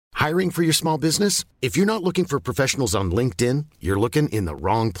Hiring for your small business? If you're not looking for professionals on LinkedIn, you're looking in the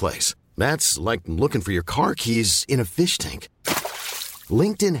wrong place. That's like looking for your car keys in a fish tank.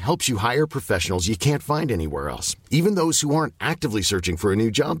 LinkedIn helps you hire professionals you can't find anywhere else, even those who aren't actively searching for a new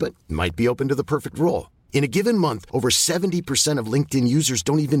job but might be open to the perfect role. In a given month, over 70% of LinkedIn users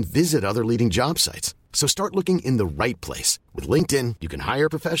don't even visit other leading job sites. So start looking in the right place. With LinkedIn, you can hire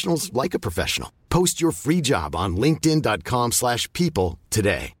professionals like a professional. Post your free job on linkedin.com/people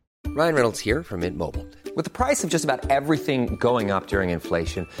today. Ryan Reynolds here from Mint Mobile. With the price of just about everything going up during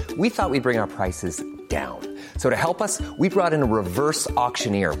inflation, we thought we'd bring our prices down. So to help us, we brought in a reverse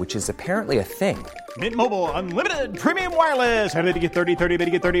auctioneer, which is apparently a thing. Mint Mobile Unlimited Premium Wireless. How to get 30, 30, how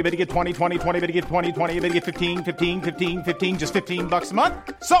to get 30, how to get 20, 20, 20, how to get 20, 20, how to get 15, 15, 15, 15, just $15 a month?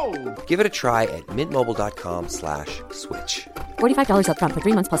 Sold! Give it a try at mintmobile.com/switch. $45 up front for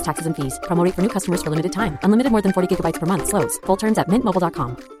 3 months plus taxes and fees. Promo rate for new customers for limited time. Unlimited more than 40 gigabytes per month. Slows full terms at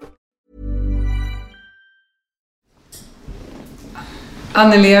mintmobile.com.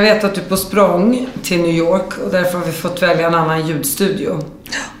 Anneli, jag vet att du är på språng till New York och därför har vi fått välja en annan ljudstudio.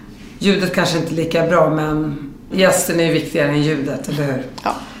 Ljudet kanske inte är lika bra, men gästen är viktigare än ljudet, eller hur?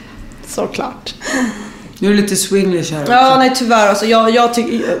 Ja, såklart. Du är lite swinglish här också. Ja, nej tyvärr. Alltså, jag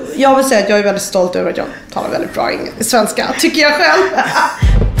vill säga att jag är väldigt stolt över att jag talar väldigt bra svenska, tycker jag själv.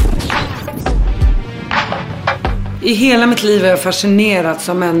 I hela mitt liv har jag fascinerats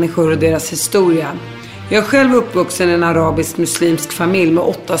av människor och deras historia. Jag är själv uppvuxen i en arabisk-muslimsk familj med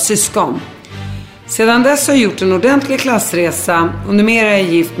 8 syskon. Sedan dess har jag gjort en ordentlig klassresa och numera är jag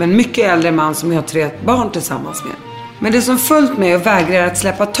gift med en mycket äldre man som jag har 3 barn tillsammans med. Men det som följt mig och vägrar att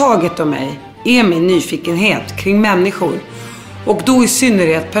släppa taget om mig är min nyfikenhet kring människor. Och då i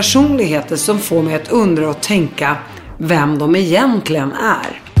synnerhet personligheter som får mig att undra och tänka vem de egentligen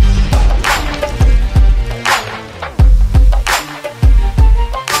är.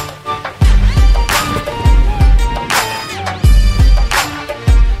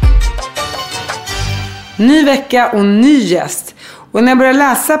 Ny vecka och ny gäst. Och när jag började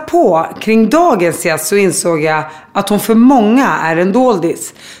läsa på kring dagens gäst så insåg jag att hon för många är en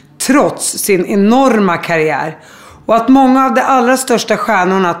doldis. Trots sin enorma karriär. Och att många av de allra största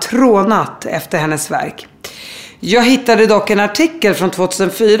stjärnorna trånat efter hennes verk. Jag hittade dock en artikel från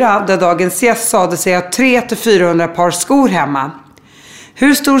 2004 där dagens gäst sade sig ha 300-400 par skor hemma.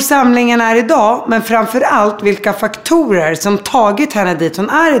 Hur stor samlingen är idag, men framförallt vilka faktorer som tagit henne dit hon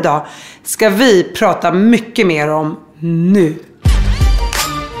är idag, ska vi prata mycket mer om nu.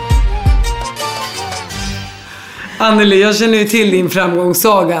 Anneli, jag känner ju till din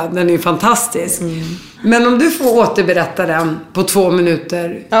framgångssaga, den är ju fantastisk. Men om du får återberätta den på 2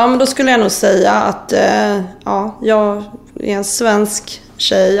 minuter. Ja, men då skulle jag nog säga att jag är en svensk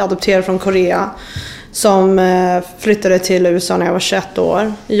tjej, adopterad från Korea, som flyttade till USA när jag var 21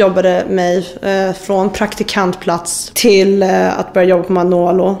 år. Jag jobbade mig från praktikantplats till att börja jobba på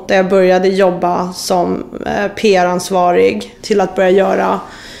Manolo. Där jag började jobba som PR-ansvarig till att börja göra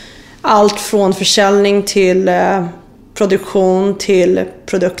allt från försäljning till produktion till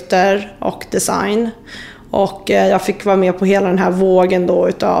produkter och design. Och jag fick vara med på hela den här vågen då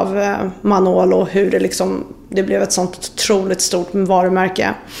utav Manolo, hur det blev ett sånt otroligt stort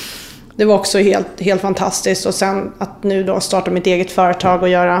varumärke. Det var också helt fantastiskt. Och sen att nu då starta mitt eget företag och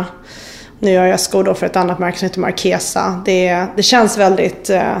nu gör jag skor då för ett annat märke som heter Marquesa. Det känns väldigt,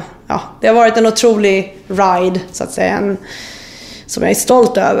 det har varit en otrolig ride så att säga, som jag är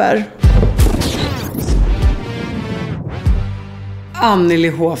stolt över. Anneli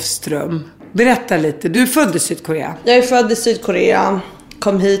Hofström, berätta lite. Du är född i Sydkorea. Jag är född i Sydkorea.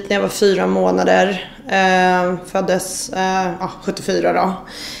 Kom hit när jag var 4 månader. Föddes 74 då.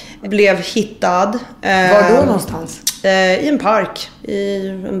 Blev hittad. Var då någonstans? I en park. I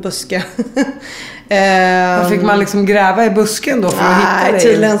en buske. Fick man liksom gräva i busken då för att hitta dig?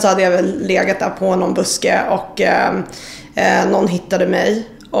 Tydligen så hade jag väl legat där på någon buske. Och någon hittade mig.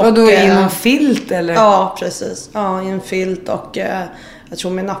 Och då i någon filt eller? Ja, precis. Ja, i en filt och jag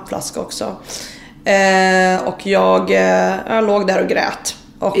tror med nappflaska också. Och jag låg där och grät.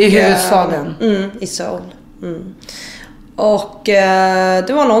 Och, i huvudstaden? I Seoul. Och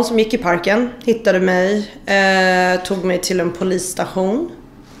det var någon som gick i parken, hittade mig, tog mig till en polisstation.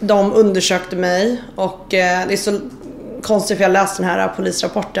 De undersökte mig och det är så konstigt för jag läste den här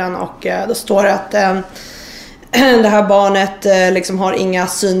polisrapporten och då står det att det här barnet liksom har inga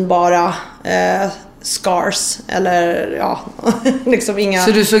synbara scars eller liksom inga.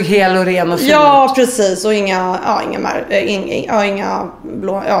 Så du såg hel och ren och fin? Ja, precis, och inga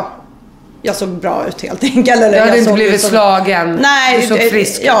blå, jag såg bra ut helt enkelt. Du hade inte blivit slagen. Nej, du såg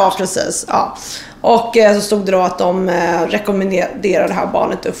frisk ut. Ja, precis. Ja. Och så stod det då att de rekommenderar det här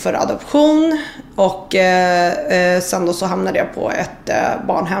barnet upp för adoption. Och sen då så hamnade jag på ett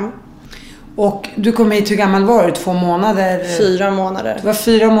barnhem. Och du kom hit, hur gammal var du? 2 månader? 4 månader. Du var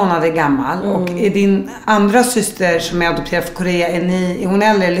 4 månader gammal. Och är din andra syster som är adopterad för Korea, är hon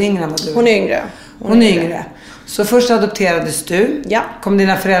äldre eller yngre än vad du? Hon är yngre. Hon är yngre. Så först adopterades du. Ja. Kom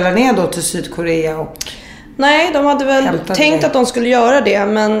dina föräldrar ner då till Sydkorea och... Nej, de hade väl tänkt att de skulle göra det.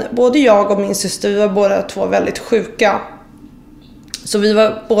 Men både jag och min syster, vi var båda 2 väldigt sjuka. Så vi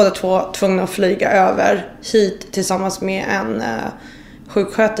var båda 2 tvungna att flyga över hit tillsammans med en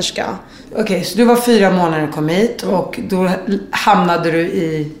sjuksköterska. Okej, så du var 4 månader när du kom hit och då hamnade du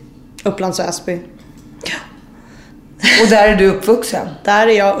i... Upplands Väsby. Och där är du uppvuxen? Där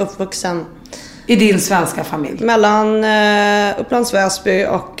är jag uppvuxen. I din svenska familj? Mellan Upplands Väsby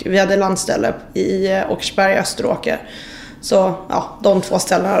och vi hade landställe i Åkersberga, Österåker. Så ja, de 2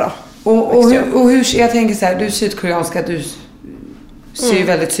 ställena då. Och hur, jag tänker så här, du är sydkoreanska, du ser ju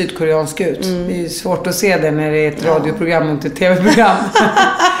väldigt sydkoreansk ut. Det är ju svårt att se det när det är ett radioprogram och inte ett tv-program.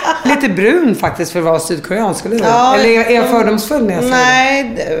 Lite brun faktiskt för att vara sydkoreansk, eller hur? Ja, eller är jag fördomsfull när jag säger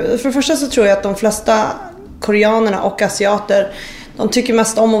nej, för det första så tror jag att de flesta koreanerna och asiater, de tycker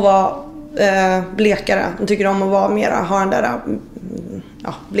mest om att vara blekare. De tycker om att vara mera, ha den där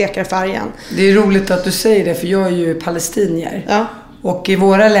blekare färgen. Det är roligt att du säger det, för jag är ju palestinier. Ja. Och i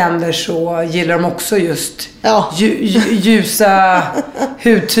våra länder så gillar de också just ljusa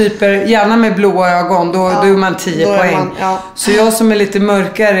hudtyper, gärna med blåa ögon, då är man 10 poäng. Så jag som är lite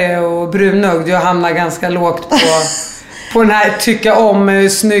mörkare och brunögd, jag hamnar ganska lågt på den här tycka om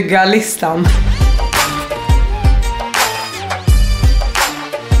snygga listan.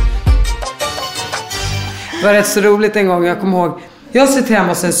 Det var rätt så roligt en gång, jag kommer ihåg. Jag sitter hemma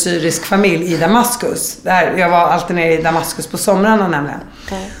hos en syrisk familj i Damaskus. Jag var alltid nere i Damaskus på somrarna nämligen.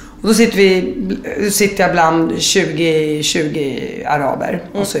 Och då sitter jag bland 20 araber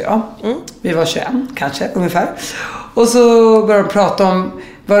och så jag. Vi var 21 kanske ungefär. Och så började de prata om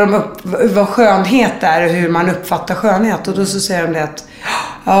vad skönhet är och hur man uppfattar skönhet. Och då så säger de det att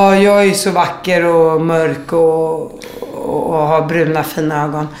jag är så vacker och mörk och har bruna fina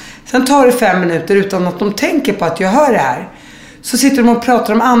ögon. Sen tar det 5 minuter utan att de tänker på att jag hör det här. Så sitter de och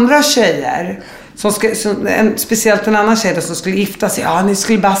pratar om andra tjejer. Speciellt en annan tjej som skulle gifta sig. Ja, ni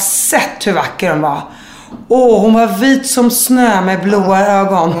skulle bara sett hur vacker hon var. Hon var vit som snö med blåa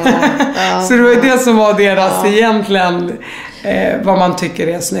ögon. Så det var det som var deras egentligen vad man tycker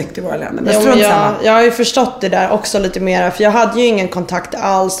är snyggt i våra länder. Men jag har ju förstått det där också lite mer. För jag hade ju ingen kontakt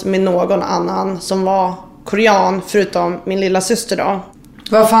alls med någon annan som var korean förutom min lilla syster då.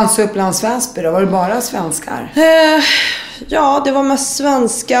 Vad fanns i Upplands Väsby då? Var det bara svenskar? Ja, det var mest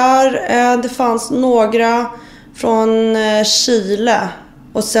svenskar. Det fanns några från Chile.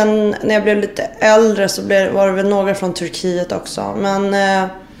 Och sen när jag blev lite äldre så var det väl några från Turkiet också. Men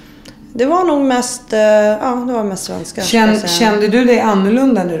det var nog mest, det var mest svenskar. Kände du dig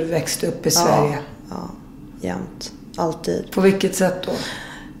annorlunda när du växte upp i Sverige? Ja, jämt. Alltid. På vilket sätt då?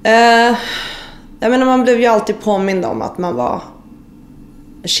 Jag menar, man blev ju alltid påmind om att man var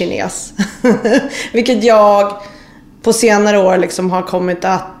kines. Vilket jag på senare år liksom har kommit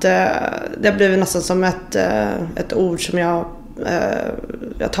att det har blivit nästan som ett ord som jag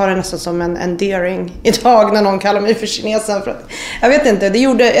tar det nästan som en endearing idag när någon kallar mig för kinesen. För att, jag vet inte,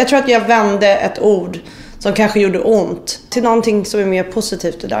 jag tror att jag vände ett ord som kanske gjorde ont till någonting som är mer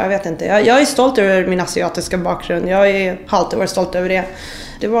positivt idag. Jag vet inte. Jag är stolt över min asiatiska bakgrund. Jag är alltid varit stolt över det.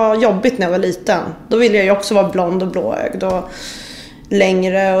 Det var jobbigt när jag var liten. Då ville jag ju också vara blond och blåögd och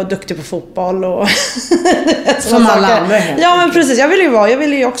längre och duktig på fotboll och som alla andra. Ja, men precis. Jag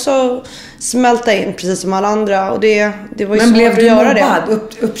ville ju också smälta in precis som alla andra och det var ju svårt att göra mobbad?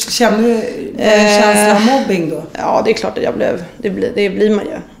 Det. Kände du en känsla av mobbing då? Ja, det är klart att jag blev. Det blir man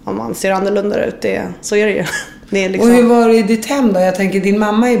ju om man ser annorlunda ut. Så är det ju. Det är liksom... Och hur var det i ditt hem då? Jag tänker, din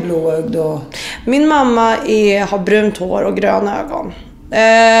mamma är blåögd då. Min mamma har brunt hår och gröna ögon.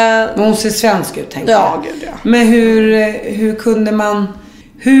 Men hon ser svensk ut, tänker jag. Ja, gud ja. Men hur kunde man...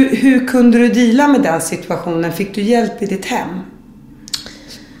 Hur kunde du deala med den situationen? Fick du hjälp i ditt hem?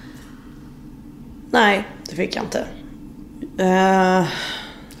 Nej, det fick jag inte.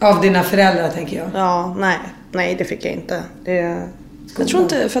 Av dina föräldrar, tänker jag. Ja, nej, det fick jag inte. Jag tror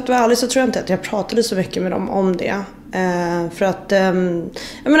inte, för att vara ärlig så tror jag inte att jag pratade så mycket med dem om det. För att,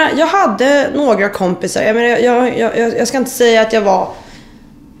 jag menar, jag hade några kompisar. Jag menar, jag ska inte säga att jag var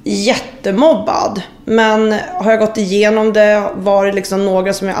jättemobbad. Men har jag gått igenom det, var det liksom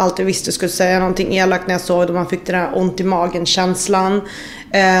några som jag alltid visste skulle säga någonting elakt när jag såg dem. Man fick den där ont i magen-känslan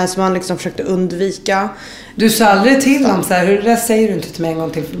som man liksom försökte undvika. Du sa aldrig till dem så här, hur det säger du inte till mig en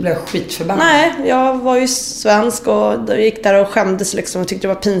gång till, för du blev skitförbannad? Nej, jag var ju svensk och då gick där och skämdes liksom och tyckte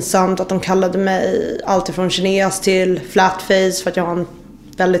det var pinsamt att de kallade mig allt ifrån kines till flatface för att jag har en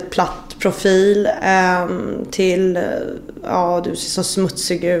väldigt platt profil till ja, du ser så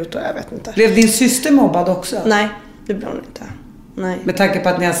smutsig ut och jag vet inte. Blev din syster mobbad också? Nej, det blev hon inte. Nej. Med tanke på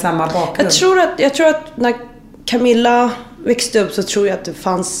att ni har samma bakgrund? Jag tror att när Camilla växte upp så tror jag att det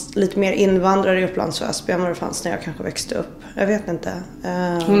fanns lite mer invandrare i Upplands Väsby än vad det fanns när jag kanske växte upp. Jag vet inte.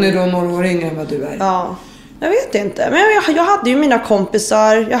 Hon är då några år yngre än vad du är. Ja, jag vet inte. Men jag hade ju mina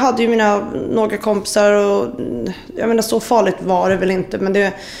kompisar. Jag hade ju några kompisar och jag menar så farligt var det väl inte.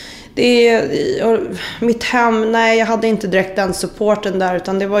 Men mitt hem, nej jag hade inte direkt den supporten där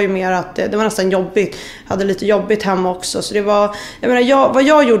utan det var ju mer att det var nästan jobbigt. Jag hade lite jobbigt hemma också. Så det var, jag menar vad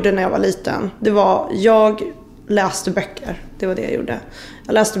jag gjorde när jag var liten, det var jag läste böcker. Det var det jag gjorde.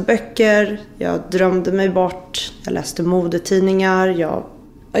 Jag läste böcker, jag drömde mig bort, jag läste modetidningar.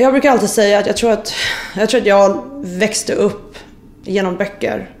 Jag brukar alltid säga att jag tror att jag växte upp genom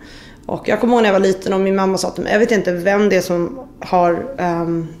böcker. Och jag kommer ihåg när jag var liten och min mamma sa till mig, jag vet inte vem det är som har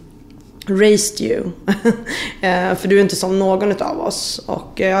raised you. För du är inte som någon av oss.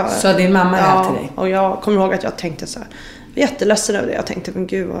 Och så din mamma det här till dig? Och jag kommer ihåg att jag tänkte så här, jag är jätteledsen över det. Jag tänkte, men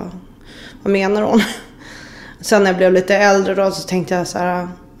gud vad menar hon? Sen när jag blev lite äldre då, så tänkte jag så här,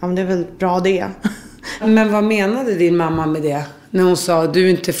 ja men det är väl bra det. Men vad menade din mamma med det? När hon sa, du är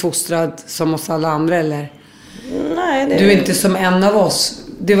inte fostrad som oss alla andra eller? Nej, du är inte som en av oss.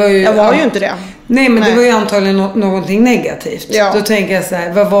 Det var ju, jag var ju inte det. Nej, men det var ju antagligen någonting negativt. Ja. Då tänker jag så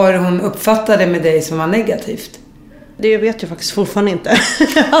här, vad var det hon uppfattade med dig som var negativt? Det vet jag faktiskt fortfarande inte.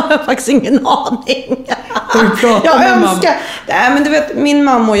 Jag har faktiskt ingen aning. Har du pratat med mamma? Nej, men du vet, min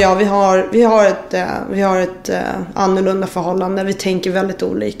mamma och jag, vi har ett annorlunda förhållande. Vi tänker väldigt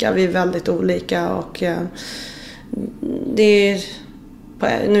olika. Vi är väldigt olika och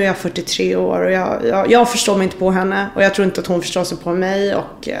nu är jag 43 år och jag förstår mig inte på henne och jag tror inte att hon förstår sig på mig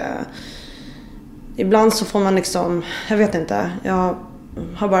och ibland så får man liksom, jag vet inte, jag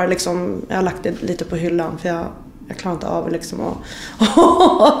har lagt det lite på hyllan för jag klarar inte av liksom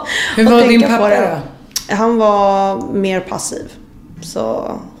Hur var din pappa då? Han var mer passiv.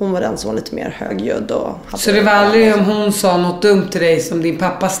 Så hon var den som var lite mer högljudd. Så det var aldrig om hon sa något dumt till dig som din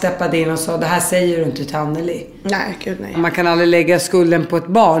pappa steppade in och sa, det här säger du inte till Anneli? Nej, gud nej. Man kan aldrig lägga skulden på ett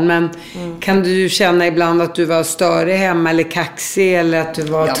barn, men kan du känna ibland att du var störig hemma eller kaxig eller att du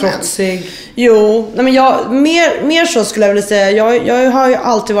var trotsig? Jo, nej, men mer så skulle jag vilja säga. Jag har ju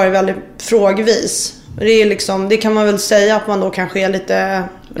alltid varit väldigt frågvis. Det är liksom, det kan man väl säga att man då kanske är lite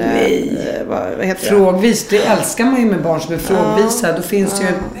vad heter frågvis, det älskar man ju med barn som är frågvisa. Då finns det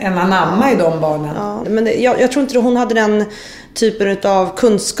ju en anamma i de barnen. Ja, men jag tror inte att hon hade den typen av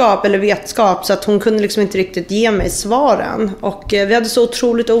kunskap eller vetskap så att hon kunde liksom inte riktigt ge mig svaren. Och vi hade så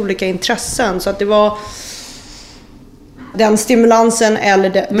otroligt olika intressen så att det var den stimulansen eller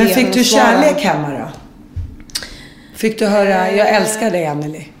det. Men fick du kärlek hemma då? Fick du höra, jag älskar dig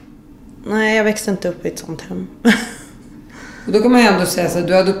Anneli? Nej, jag växte inte upp i ett sånt hem. Och då kan man ju ändå säga så att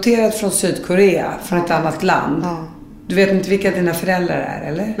du är adopterad från Sydkorea, från ett annat land. Ja. Du vet inte vilka dina föräldrar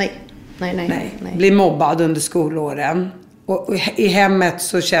är, eller? Nej. Blir mobbad under skolåren. Och i hemmet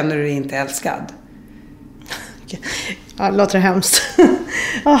så känner du dig inte älskad. Ja, det låter hemskt.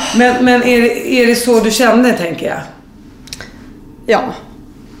 Men är det så du kände, tänker jag? Ja,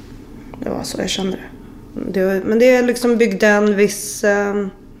 det var så jag kände det. Men det liksom byggde en viss...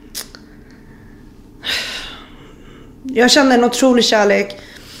 Jag kände en otrolig kärlek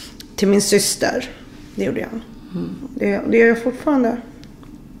till min syster. Det gjorde jag. Det gör jag fortfarande.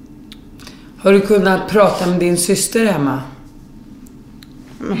 Har du kunnat prata med din syster hemma?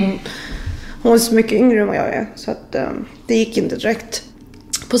 Hon är så mycket yngre än vad jag är. Så att, det gick inte direkt.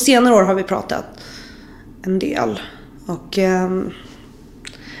 På senare år har vi pratat en del. Och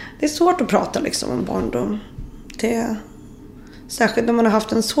det är svårt att prata liksom om barndom. Särskilt när man har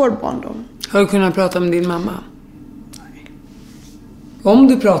haft en svår barndom. Har du kunnat prata med din mamma? Nej. Om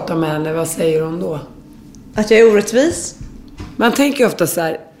du pratar med henne, vad säger hon då? Att jag är orättvis? Man tänker ju ofta så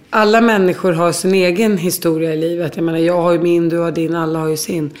här, alla människor har sin egen historia i livet. Jag menar, jag har ju min, du har din, alla har ju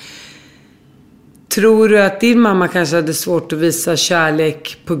sin. Tror du att din mamma kanske hade svårt att visa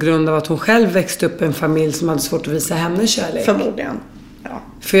kärlek på grund av att hon själv växte upp i en familj som hade svårt att visa henne kärlek? Förmodligen, ja.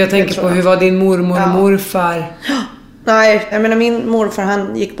 För jag tänker på, hur var din mormor och morfar? Nej, jag menar min morfar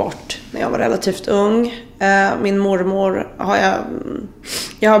han gick bort när jag var relativt ung. Min mormor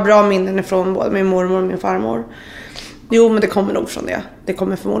jag har bra minnen ifrån både min mormor och min farmor. Jo, men det kommer nog från det. Det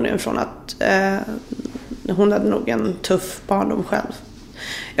kommer förmodligen från att hon hade nog en tuff barndom själv.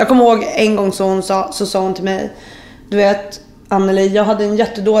 Jag kommer ihåg en gång så sa hon till mig, du vet Anneli, jag hade en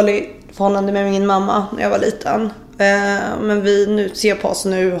jättedålig förhållande med min mamma när jag var liten. Men vi nu ser på oss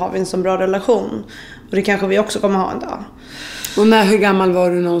nu har vi en så bra relation. Och det kanske vi också kommer ha en dag. Och hur gammal var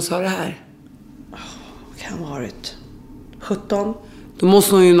du när hon sa det här? Kan ha varit 17. Då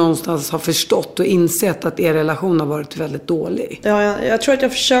måste hon ju någonstans ha förstått och insett att er relation har varit väldigt dålig. Ja, jag tror att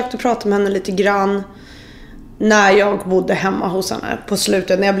jag försökte prata med henne lite grann när jag bodde hemma hos henne på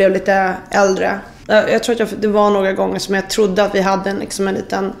slutet, när jag blev lite äldre. Jag tror att det var några gånger som jag trodde att vi hade en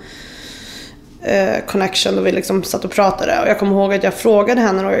liten connection och vi liksom satt och pratade. Och jag kommer ihåg att jag frågade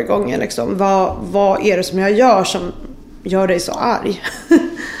henne några gånger liksom, vad är det som jag gör som gör dig så arg?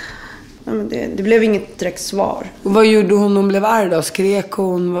 Men det blev inget direkt svar. Och vad gjorde hon blev arg då? Skrek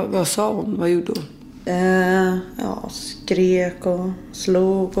hon? Vad sa hon? Vad gjorde hon? Skrek och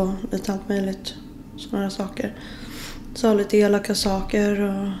slog och lite allt möjligt. Sådana saker. Sa lite elaka saker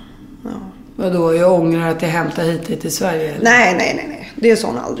och ja. Vadå? Jag ångrar att jag hämtar hit till Sverige? Eller? Nej. Det är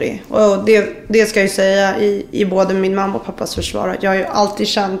sån aldrig. Och det ska jag ju säga i både min mamma och pappas försvar. Att jag har ju alltid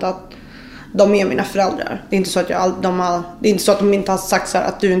känt att de är mina föräldrar. Det är inte så att det är inte så att de inte har sagt så här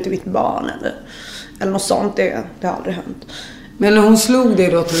att du inte är mitt barn eller något sånt. Det har aldrig hänt. Men när hon slog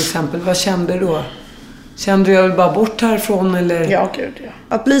dig då till exempel, vad kände du då? Kände du jag vill bara bort härifrån eller? Ja, gud ja.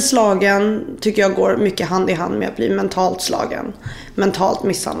 Att bli slagen tycker jag går mycket hand i hand med att bli mentalt slagen. Mentalt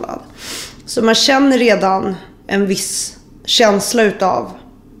misshandlad. Så man känner redan en viss känsla utav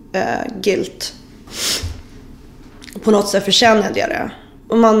guilt. På något sätt förtjänade jag det.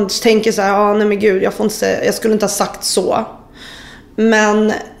 Och man tänker så här, nej men gud, jag skulle inte ha sagt så.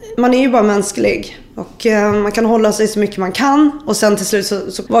 Men man är ju bara mänsklig. Och man kan hålla sig så mycket man kan. Och sen till slut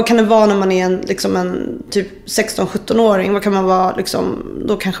så vad kan det vara när man är en typ 16-17-åring? Vad kan man vara liksom,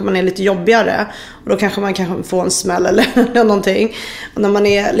 då kanske man är lite jobbigare. Och då kanske man kan få en smäll eller någonting. Och när man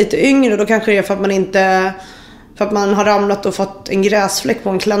är lite yngre då kanske det är för att man har ramlat och fått en gräsfläck på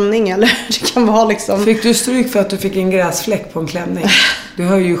en klänning. Eller det kan vara liksom. Fick du stryk för att du fick en gräsfläck på en klänning? Du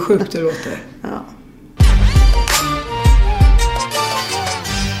hör ju sjukt det låter. Ja.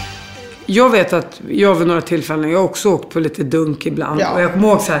 Jag vet att jag vid några tillfällen, jag har också åkt på lite dunk ibland. Ja. Och jag kommer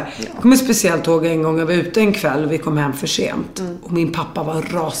ihåg så här, jag kommer speciellt ihåg en gång jag var ute en kväll och vi kom hem för sent. Och min pappa var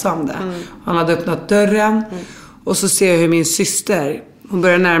rasande. Han hade öppnat dörren och så ser jag hur min syster, hon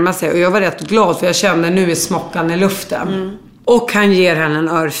börjar närma sig. Och jag var rätt glad för jag kände nu är smockan i luften. Och han ger henne en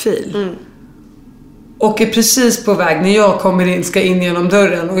örfil. Och är precis på väg, när jag ska in genom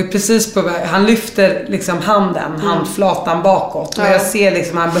dörren. Och är precis på väg, han lyfter liksom handflatan bakåt. Och jag ser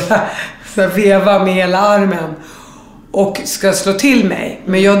liksom han börjar så veva med hela armen. Och ska slå till mig.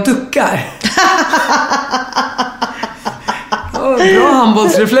 Men jag duckar. Bra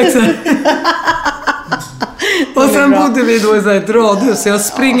handbollsreflexer. Och sen bodde vi då i så här ett radhus. Så jag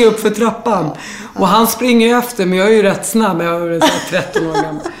springer upp för trappan. Och han springer efter, men jag är ju rätt snabb. Jag var så här 13 år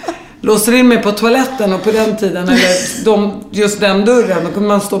gammal. Låser in mig på toaletten och på den tiden, eller just den dörren, då kunde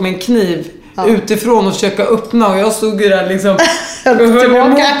man stå med en kniv utifrån och försöka öppna. Och jag stod ju där liksom och höll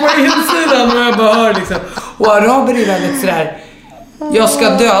emot på insidan och jag bara hör liksom. Och araber är väldigt sådär, jag ska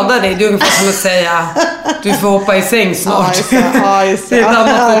döda dig. Det är ungefär som att säga, du får hoppa i säng snart. Det är ett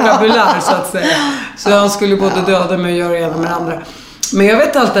annat vokabulär så att säga. Så han skulle både döda mig och göra det ena med det andra. Men jag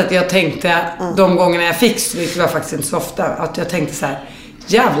vet alltid att jag tänkte, de gångerna jag fick stryk, det var faktiskt inte så ofta, att jag tänkte så här,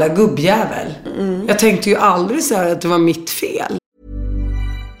 jävla gubbjävel. Jag tänkte ju aldrig så här att det var mitt fel.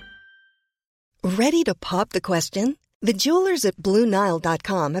 Ready to pop the question? The jewelers at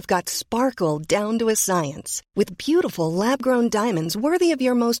BlueNile.com have got sparkle down to a science with beautiful lab-grown diamonds worthy of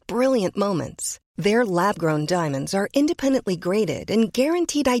your most brilliant moments. Their lab-grown diamonds are independently graded and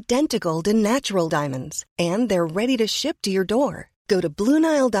guaranteed identical to natural diamonds, and they're ready to ship to your door. Go to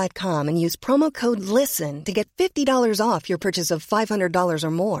BlueNile.com and use promo code LISTEN to get $50 off your purchase of $500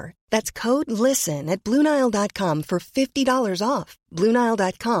 or more. That's code LISTEN at BlueNile.com for $50 off.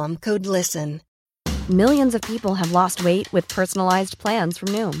 BlueNile.com, code LISTEN. Millions of people have lost weight with personalized plans from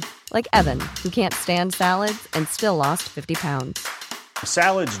Noom. Like Evan, who can't stand salads and still lost 50 pounds.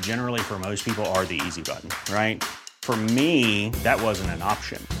 Salads generally for most people are the easy button, right? For me, that wasn't an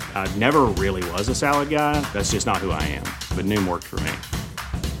option. I never really was a salad guy. That's just not who I am. But Noom worked for me.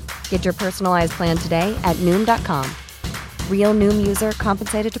 Get your personalized plan today at Noom.com. Real Noom user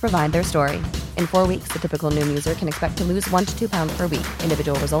compensated to provide their story. In 4 weeks, the typical Noom user can expect to lose 1 to 2 pounds per week.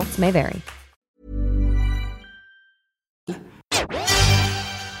 Individual results may vary.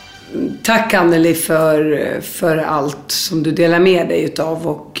 Tack Anneli för allt som du delar med dig utav.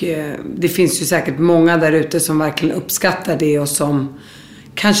 Och det finns ju säkert många där ute som verkligen uppskattar det och som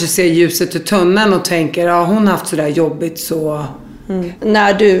kanske ser ljuset i tunneln och tänker, ja hon har haft sådär jobbigt så...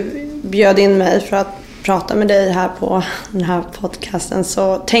 När du bjöd in mig för att prata med dig här på den här podcasten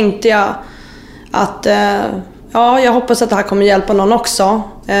så tänkte jag att jag hoppas att det här kommer hjälpa någon också.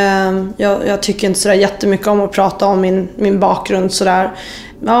 Jag tycker inte sådär jättemycket om att prata om min bakgrund sådär.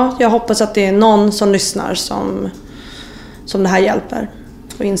 Ja, jag hoppas att det är någon som lyssnar som det här hjälper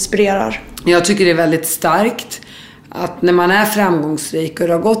och inspirerar. Jag tycker det är väldigt starkt att när man är framgångsrik och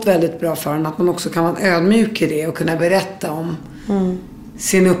det har gått väldigt bra för en, att man också kan vara ödmjuk i det och kunna berätta om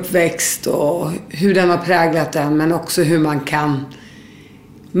sin uppväxt och hur den har präglat den, men också hur man kan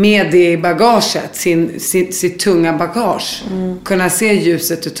med det i bagaget, sitt tunga bagage, kunna se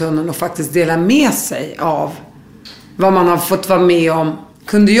ljuset i tunneln och faktiskt dela med sig av vad man har fått vara med om.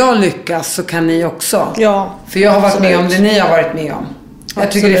 Kunde jag lyckas så kan ni också. Ja, för jag har varit absolut. med om det ni har varit med om. Jag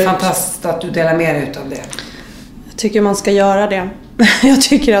Absolut. tycker det är fantastiskt att du delar med dig utav det. Jag tycker man ska göra det. Jag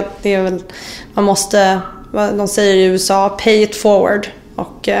tycker att det är väl, man måste, vad de säger i USA, pay it forward.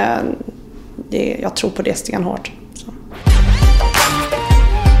 Och jag tror på det stenhårt. Så.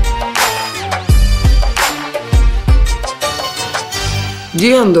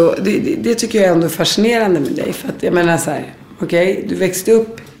 Det är ändå, det tycker jag är ändå fascinerande med dig. För att jag menar så här, okej, du växte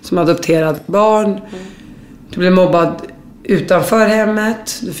upp som adopterat barn. Du blev mobbad utanför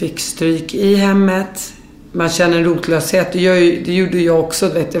hemmet. Du fick stryk i hemmet. Man känner en rotlöshet. Det gjorde jag också.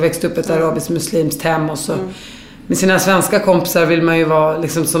 Vet, jag växte upp i ett arabiskt muslimskt hem. Och så. Med sina svenska kompisar vill man ju vara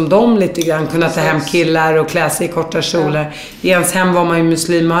liksom som dem lite grann. Kunna ta hem killar och klä sig i korta kjolar. I ens hem var man ju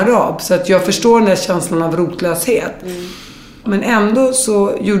muslim och arab. Så att jag förstår den där känslan av rotlöshet. Men ändå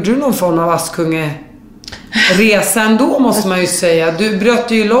så gjorde du någon form av Askunge-resa ändå, måste man ju säga. Du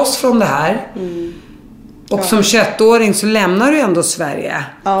bröt ju loss från det här. Och som 21-åring så lämnar du ändå Sverige.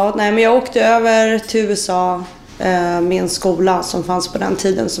 Ja, nej, men jag åkte över till USA med en skola som fanns på den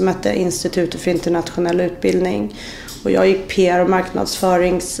tiden som hette Institutet för internationell utbildning. Och jag gick PR- och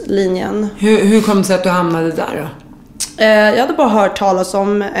marknadsföringslinjen. Hur kom det sig att du hamnade där då? Jag hade bara hört talas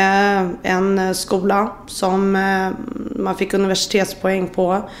om en skola som man fick universitetspoäng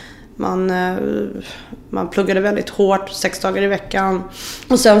på. Man pluggade väldigt hårt, 6 dagar i veckan.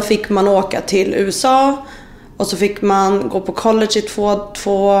 Och sen fick man åka till USA. Och så fick man gå på college i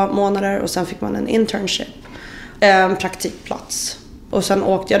två månader. Och sen fick man en internship. En praktikplats. Och sen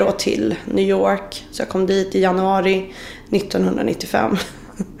åkte jag då till New York. Så jag kom dit i januari 1995.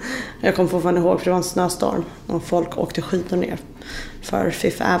 Jag kommer fortfarande ihåg för det var en snöstorm. Och folk åkte skidor ner för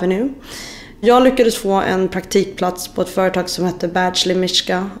Fifth Avenue. Jag lyckades få en praktikplats på ett företag som hette Badgley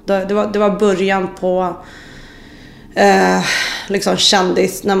Mischka. Det var början på liksom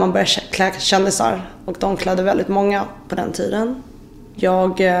kändis, när man började klä kändisar. Och de klädde väldigt många på den tiden.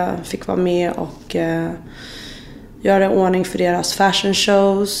 Jag fick vara med och göra ordning för deras fashion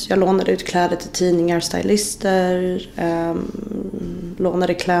shows. Jag lånade ut kläder till tidningar, stylister.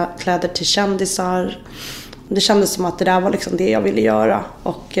 Lånade kläder till kändisar. Det kändes som att det där var liksom det jag ville göra.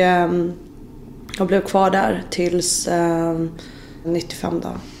 Och jag blev kvar där tills 95 då.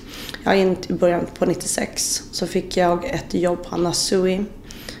 I början på 96 så fick jag ett jobb på Anna Sui.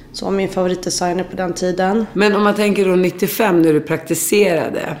 Som var min favoritdesigner på den tiden. Men om man tänker då 95 när du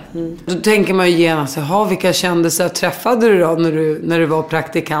praktiserade. Då tänker man ju genast, vilka kändisar träffade du då när du var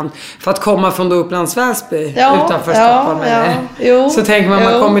praktikant? För att komma från Upplands Väsby utanför Stockholm. Jo, så tänker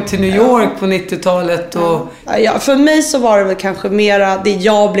man kommer till New York på 90-talet. Och... Ja, för mig så var det väl kanske mera, det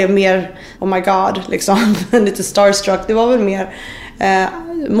jag blev mer, oh my god, liksom, lite starstruck. Det var väl mer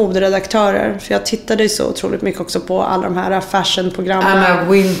moderedaktörer. För jag tittade så otroligt mycket också på alla de här fashionprogrammen. Anna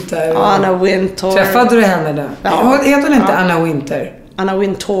Winter. Ja, Anna Wintour. Träffade du henne då? Ja. Heter hon inte Anna Winter? Anna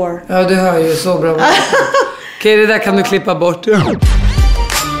Wintour. Ja, du hör ju så bra. Okej, det där kan du klippa bort.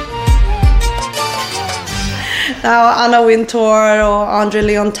 Ja, Anna Wintour och André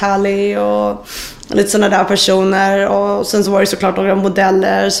Leon Talley och lite sådana där personer. Och sen så var det såklart några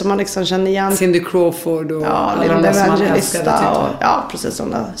modeller som man liksom kände igen. Cindy Crawford och Linda Evangelista. Ja, precis,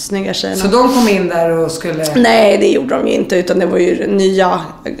 sådana snygga tjejerna. Så de kom in där och skulle... Nej, det gjorde de ju inte, utan det var ju nya.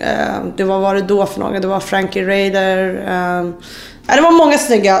 Det var det då för några? Det var Frankie Raider. Det var många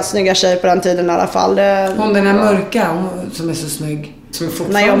snygga tjejer på den tiden i alla fall. Hon den här mörka, som är så snygg.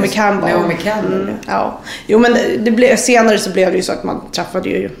 Naomi Campbell. Ja. Jo, men senare så blev det ju så att man träffade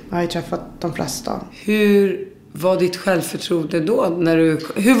ju. Jag har ju träffat de flesta. Hur var ditt självförtroende då?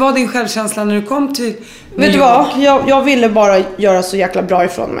 Hur var din självkänsla när du kom till New York? Vet du vad? Jag ville bara göra så jäkla bra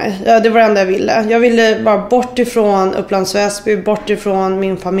ifrån mig. Det var det enda jag ville. Jag ville bara bort ifrån Upplands Väsby, bort ifrån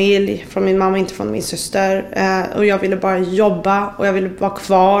min familj, från min mamma, inte från min syster. Och jag ville bara jobba och jag ville vara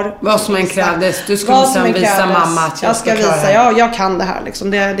kvar. Vad som än krävdes. Du skulle sen visa mamma att jag ska visa. Jag kan det här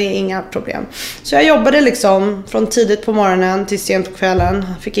liksom. Det är inga problem. Så jag jobbade liksom från tidigt på morgonen till sent på kvällen.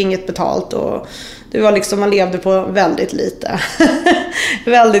 Fick inget betalt och det var liksom, man levde på väldigt lite.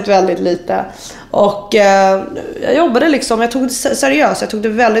 väldigt, väldigt lite. Och jag jobbade liksom, jag tog det seriöst. Jag tog det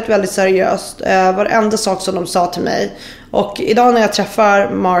väldigt, väldigt seriöst. Varenda sak som de sa till mig. Och idag när jag träffar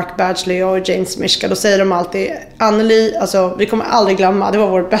Mark Badgley och James Mischka, då säger de alltid: Anneli, alltså vi kommer aldrig glömma, det var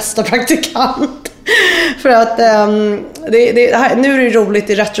vår bästa praktikant. För att nu är det roligt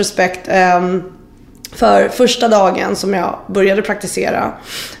i retrospekt. För första dagen som jag började praktisera,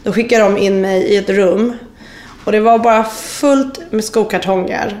 då skickade de in mig i ett rum. Och det var bara fullt med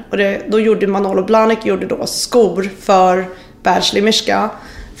skokartonger. Och då gjorde Manolo Blahnik skor för Badgley Mischka,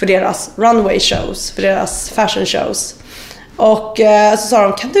 för deras runway shows, för deras fashion shows. Och så sa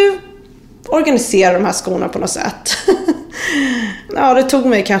de: kan du organisera de här skorna på något sätt? Ja, det tog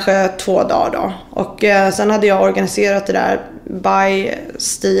mig kanske 2 dagar då. Och sen hade jag organiserat det där by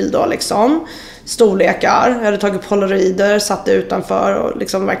stil då liksom. Storlekar. Jag hade tagit polaroider, satt det utanför och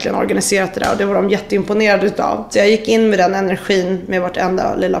liksom verkligen organiserat det där. Och det var de jätteimponerade utav. Så jag gick in med den energin med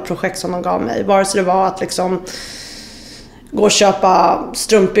vartenda lilla projekt som de gav mig. Vare sig det var att liksom gå och köpa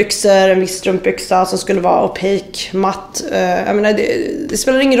strumpbyxor, en viss strumpbyxa som skulle vara opaque, matt. Jag menar, det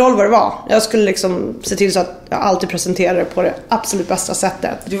spelar ingen roll vad det var. Jag skulle liksom se till så att jag alltid presenterade det på det absolut bästa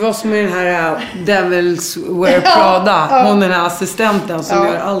sättet. Du var som i den här Devils Wear Prada, hon den här assistenten som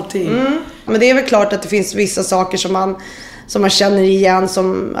gör allting. Mm. Men det är väl klart att det finns vissa saker som man känner igen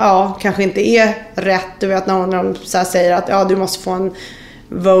som kanske inte är rätt. Du vet när de så här säger att du måste få en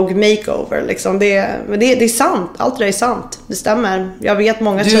Vogue makeover liksom. Men det är sant. Allt det är sant. Det stämmer. Jag vet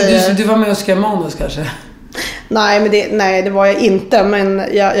många tjejer. Du var med och skrev manus kanske? Nej, det var jag inte. Men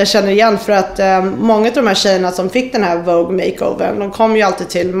jag känner igen för att många av de här tjejerna som fick den här Vogue makeover, de kom ju alltid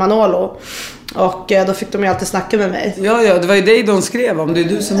till Manolo. Och då fick de ju alltid snacka med mig. Ja, det var ju dig de skrev om. Det är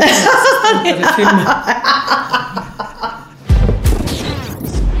du som är filmen.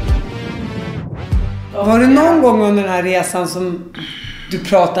 Var det någon gång under den här resan som du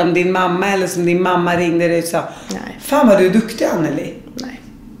pratade med din mamma, eller som din mamma ringde dig och sa: nej, fan vad du är duktig, Anneli? Nej.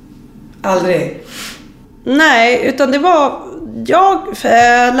 Aldrig? Nej, utan det var... Jag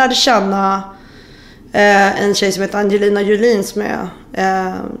lärde känna en tjej som heter Angelina Julin, som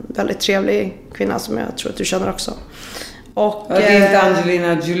är väldigt trevlig kvinna som jag tror att du känner också. Och, det är inte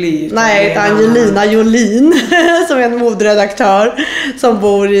Angelina Jolie. Nej, det är Angelina Jolin som är en moderedaktör som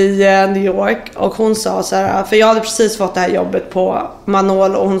bor i New York. Och hon sa så här, för jag hade precis fått det här jobbet på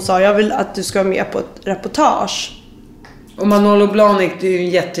Manolo, och hon sa: jag vill att du ska vara med på ett reportage. Och Manolo Blahnik, det är ju en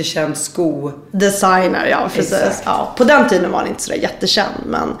jättekänd designer, ja precis. Ja, på den tiden var han inte så där jättekänd,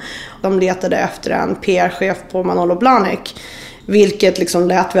 men de letade efter en PR-chef på Manolo Blahnik. Vilket liksom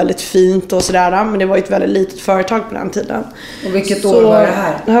lät väldigt fint och sådär. Men det var ju ett väldigt litet företag på den tiden. Och vilket år var det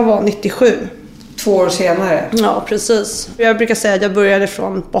här? Det här var 97. 2 år senare? Ja, precis. Jag brukar säga att jag började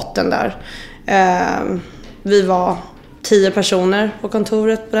från botten där. Vi var 10 personer på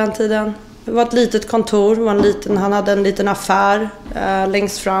kontoret på den tiden. Det var ett litet kontor. Han hade en liten affär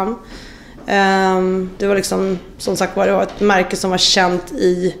längst fram. Det var liksom, som sagt, det var ett märke som var känt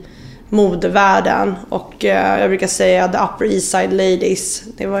i modevärlden, och jag brukar säga the Upper East Side Ladies.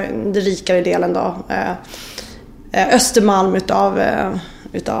 Det var den rikare delen då. Östermalm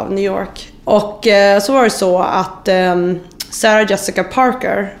utav New York. Och så var det så att Sarah Jessica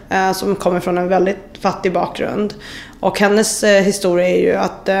Parker, som kommer från en väldigt fattig bakgrund, och hennes historia är ju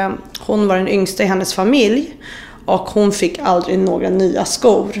att hon var den yngsta i hennes familj. Och hon fick aldrig några nya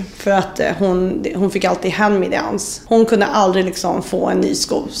skor. För att hon fick alltid hand-me-downs. Hon kunde aldrig liksom få en ny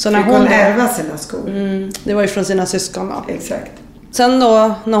sko. Så när hon ärva sina skor? Det var ju från sina syskon då. Exakt. Sen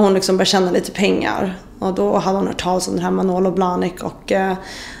då när hon liksom började tjäna lite pengar. Och då hade hon hört talas om den här Manolo Blahnik. Och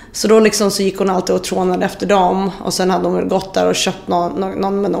så då liksom så gick hon alltid och trånade efter dem. Och sen hade hon gått där och köpt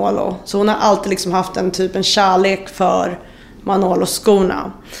någon Manolo. Så hon har alltid liksom haft en kärlek för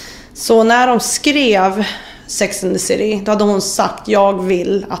Manolo-skorna. Så när de skrev Sex and the City, då hade hon sagt: jag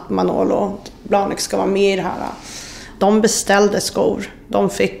vill att Manolo Blahnik ska vara med i det här. De beställde skor. De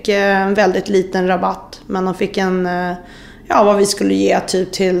fick en väldigt liten rabatt, men de fick vad vi skulle ge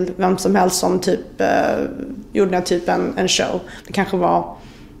typ till vem som helst som gjorde typ en show. Det kanske var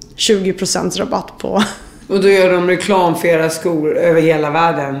 20% rabatt på Och då gör de reklam för era skor över hela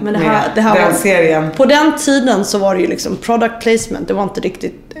världen. Men det här den serien. På den tiden så var det ju liksom product placement. Det var inte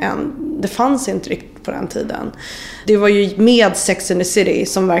riktigt det fanns inte riktigt på den tiden. Det var ju med Sex and the City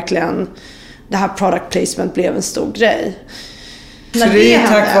som verkligen det här product placement blev en stor grej. Så det är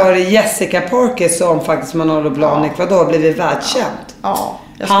tack vare Jessica Parker som faktiskt Manolo Blahnik har blivit världskänt. Ja.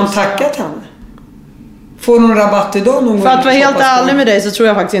 Han tackat henne. Får någon rabatt idag någon gång? För att vara helt ärlig med dig så tror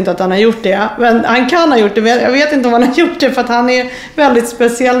jag faktiskt inte att han har gjort det. Men han kan ha gjort det. Jag vet inte om han har gjort det för att han är väldigt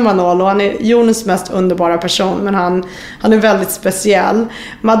speciell, Manolo. Han är jordens mest underbara person. Men han är väldigt speciell.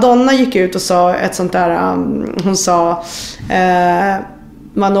 Madonna gick ut och sa ett sånt där... hon sa...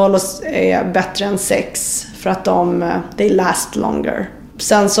 Manolo är bättre än sex för att they last longer.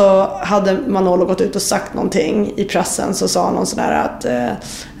 Sen så hade Manolo gått ut och sagt någonting i pressen, så sa någon sådär att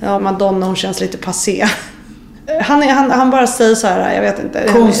Madonna, hon känns lite passé. Han bara säger så här, jag vet inte.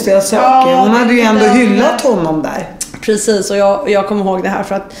 Konstiga saker. Hon hade ju ändå hyllat honom där. Precis, och jag kommer ihåg det här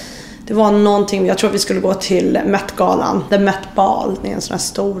för att det var någonting, jag tror att vi skulle gå till Met-galan, The Met Ball. Det är en sån här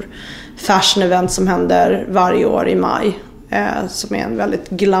stor fashion-event som händer varje år i maj. Som är en väldigt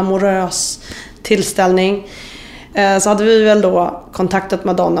glamorös tillställning. Så hade vi väl då kontaktat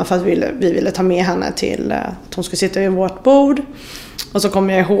Madonna för att vi ville ta med henne till att hon skulle sitta vid vårt bord. Och så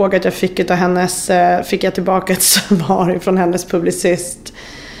kommer jag ihåg att jag fick jag tillbaka ett svar från hennes publicist.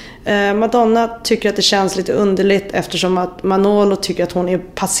 Madonna tycker att det känns lite underligt eftersom att Manolo tycker att hon är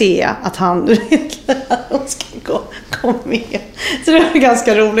passé, att hon ska gå med. Så det var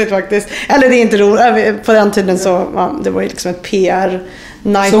ganska roligt faktiskt. Eller det är inte roligt, på den tiden så det var ju liksom ett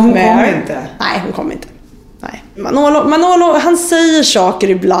PR-nightmare. Så hon kom inte? Nej, hon kom inte. Nej. Manolo, han säger saker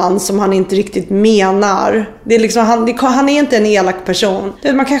ibland som han inte riktigt menar. Det är liksom, han är inte en elak person.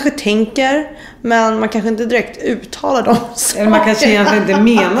 Man kanske tänker, men man kanske inte direkt uttalar dem. Eller man kanske egentligen inte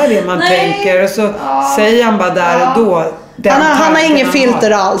menar det man tänker. Och så säger han bara där och då. Han har ingen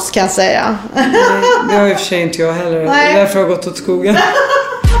filter alls, kan jag säga. Det har ju för sig inte jag heller. Nej. Därför har jag gått åt skogen.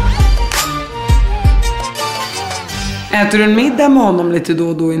 Äter du en middag med honom lite då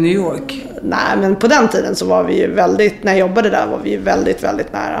och då i New York? Nej, men på den tiden så var vi ju när jag jobbade där var vi ju väldigt,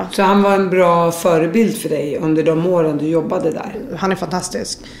 väldigt nära. Så han var en bra förebild för dig under de åren du jobbade där? Han är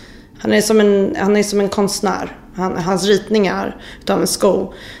fantastisk. Han är som en konstnär. Hans ritningar utav en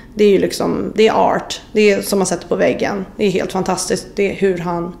sko, det är ju liksom, det är art. Det är som man sätter på väggen. Det är helt fantastiskt. Det är hur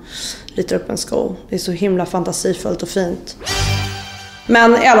han ritar upp en sko. Det är så himla fantasifullt och fint.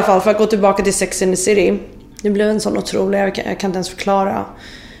 Men i alla fall, för att gå tillbaka till Sex and the City. Det blev en sån otrolig, jag kan inte ens förklara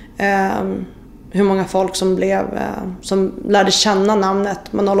hur många folk som lärde känna namnet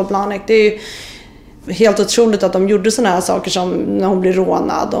Manolo Blahnik. Det är ju helt otroligt att de gjorde såna här saker som när hon blir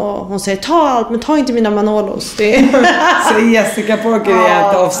rånad och hon säger ta allt men ta inte mina Manolos. Så Jessica Parker i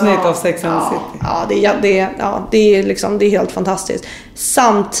ett avsnitt av Sex and the City. Det är liksom, det är helt fantastiskt.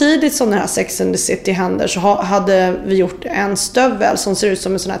 Samtidigt som den här Sex and the City händer så hade vi gjort en stövel som ser ut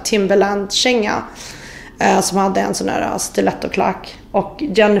som en sån här Timberland-känga. Som hade en sån här stilettoklack. Och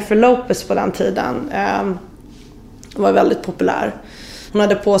Jennifer Lopez på den tiden var väldigt populär. Hon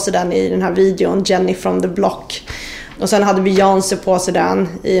hade på sig den i den här videon Jenny from the Block. Och sen hade Beyoncé på sig den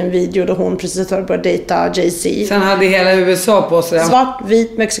i en video då hon precis hade börjat dejta Jay-Z. Sen hade hela USA på sig den. Svart,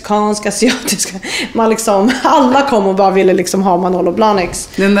 vit, mexikansk, asiatiska. Man liksom, alla kom och bara ville liksom ha Manolo Blahniks.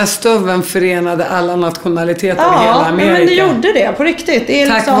 Den där stöven förenade alla nationaliteter i hela Amerika. Ja, men det gjorde det på riktigt. Det är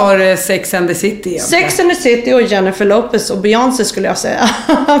tack liksom vare Sex and the City egentligen. Sex and the City och Jennifer Lopez och Beyoncé skulle jag säga.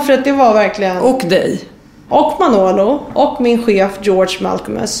 För att det var verkligen... Och dig. Och Manolo. Och min chef George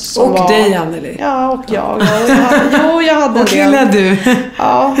Malcolmus. Och dig, Anneli. Ja, och jag. Jag hade en och del. Och du.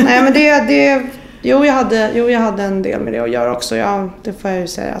 Ja, nej men jag hade en del med det att göra också. Det får jag ju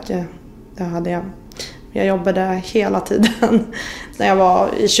säga att det hade jag. Jag jobbade hela tiden när jag var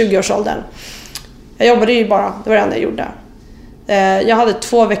i 20-årsåldern. Jag jobbade ju bara, det var det enda jag gjorde. Jag hade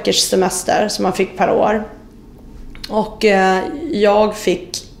 2 veckors semester som man fick per år. Och jag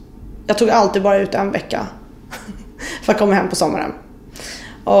tog alltid bara ut en vecka för att komma hem på sommaren.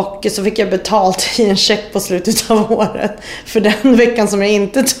 Och så fick jag betalt i en check på slutet av året för den veckan som jag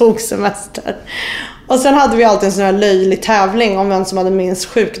inte tog semester. Och sen hade vi alltid en sån här löjlig tävling om vem som hade minst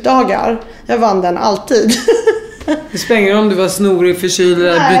sjukdagar. Jag vann den alltid. Det spelar ingen roll om du var snorig, förkyld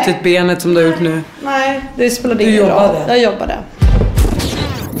eller brutit benet som du har gjort nu. Nej, det spelade ingen roll. Jag jobbade.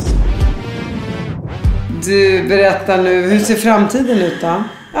 Du berättar nu, hur ser framtiden ut då?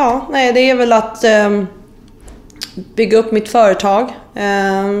 Ja, nej, det är väl att bygga upp mitt företag.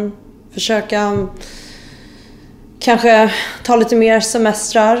 Försöka kanske ta lite mer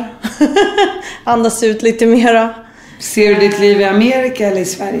semestrar. Andas ut lite mera. Ser du ditt liv i Amerika eller i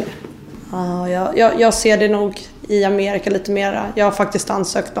Sverige? Jag ser det nog i Amerika lite mer. Jag har faktiskt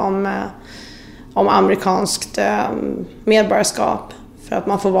ansökt om amerikanskt medborgarskap. För att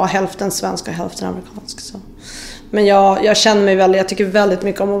man får vara hälften svensk och hälften amerikansk. Så. Men jag känner mig jag tycker väldigt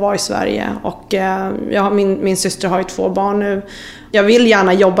mycket om att vara i Sverige. Och min syster har ju 2 barn nu. Jag vill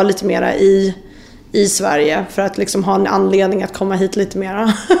gärna jobba lite mera i Sverige för att liksom ha en anledning att komma hit lite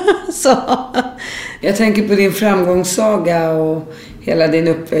mera. Så. Jag tänker på din framgångssaga och hela din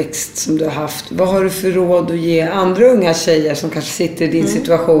uppväxt som du har haft. Vad har du för råd att ge andra unga tjejer som kanske sitter i din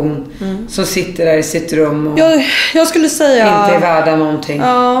situation, som sitter där i sitt rum och jag skulle säga, inte är värda någonting?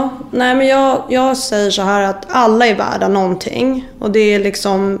 Ja, nej men jag säger så här att alla är värda någonting. Och det är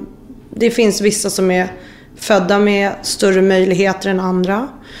liksom, det finns vissa som är födda med större möjligheter än andra.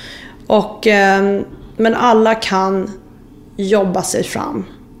 Men alla kan jobba sig fram.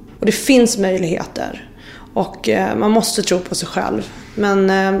 Och det finns möjligheter. Och man måste tro på sig själv. Men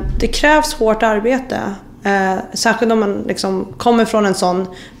det krävs hårt arbete. Särskilt om man liksom kommer från en sån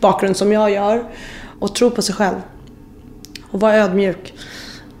bakgrund som jag gör. Och tro på sig själv. Och vara ödmjuk.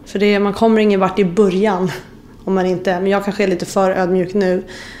 För man kommer ingen vart i början. Om man inte, men jag kanske är lite för ödmjuk nu.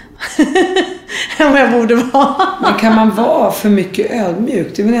 Än vad jag borde vara. Men kan man vara för mycket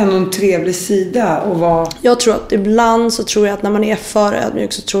ödmjuk? Det är väl ändå en trevlig sida att vara... Jag tror att ibland så tror jag att när man är för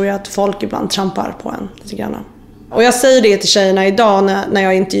ödmjuk så tror jag att folk ibland trampar på en lite grann. Och jag säger det till tjejerna idag när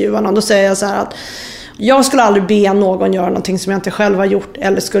jag intervjuar någon. Då säger jag så här att jag skulle aldrig be någon göra någonting som jag inte själv har gjort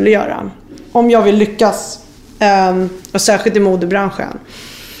eller skulle göra. Om jag vill lyckas, och särskilt i modebranschen.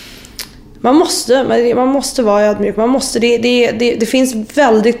 Man måste vara ödmjuk. Det finns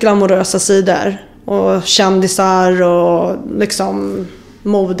väldigt glamorösa sidor. Och kändisar och liksom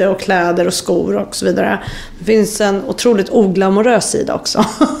mode och kläder och skor och så vidare. Det finns en otroligt oglamorös sida också.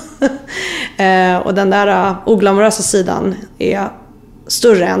 Och den där oglamorösa sidan är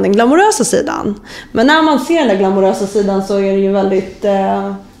större än den glamorösa sidan. Men när man ser den där glamorösa sidan så är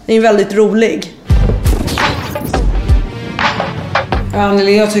det ju väldigt rolig.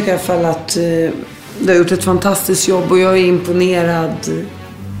 Anneli, jag tycker i alla fall att du har gjort ett fantastiskt jobb och jag är imponerad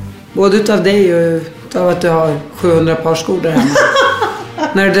både utav dig och utav att du har 700 par skor där hemma.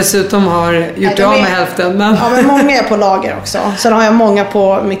 När du dessutom har gjort av med hälften. Men... Ja, men många är på lager också. Sen har jag många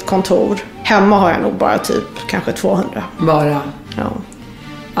på mitt kontor. Hemma har jag nog bara kanske 200. Bara? Ja.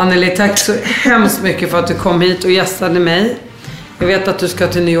 Anneli, tack så hemskt mycket för att du kom hit och gästade mig. Jag vet att du ska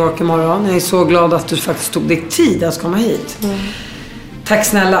till New York imorgon. Jag är så glad att du faktiskt tog dig tid att komma hit. Tack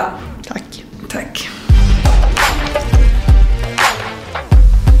snälla. Tack.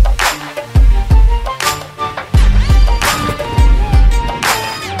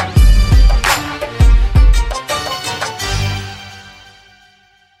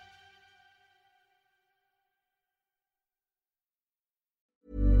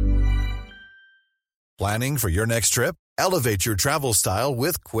 Planning for your next trip? Elevate your travel style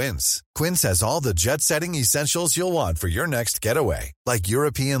with Quince. Quince has all the jet-setting essentials you'll want for your next getaway, like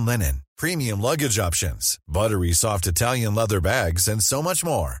European linen, premium luggage options, buttery soft Italian leather bags, and so much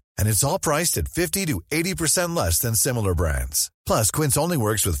more. And it's all priced at 50 to 80% less than similar brands. Plus, Quince only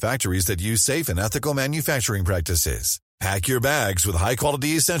works with factories that use safe and ethical manufacturing practices. Pack your bags with high-quality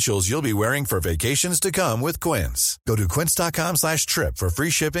essentials you'll be wearing for vacations to come with Quince. Go to quince.com/trip for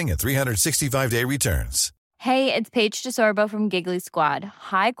free shipping and 365-day returns. Hey, it's Paige DeSorbo from Giggly Squad.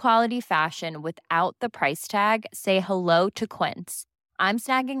 High quality fashion without the price tag. Say hello to Quince. I'm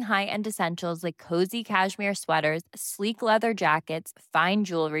snagging high-end essentials like cozy cashmere sweaters, sleek leather jackets, fine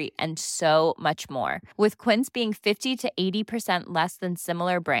jewelry, and so much more. With Quince being 50 to 80% less than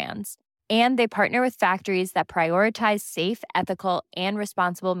similar brands. And they partner with factories that prioritize safe, ethical, and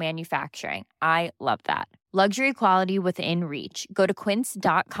responsible manufacturing. I love that. Luxury quality within reach. Go to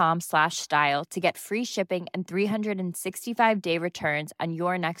quince.com/style to get free shipping and 365-day returns on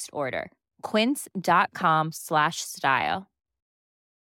your next order. Quince.com/style.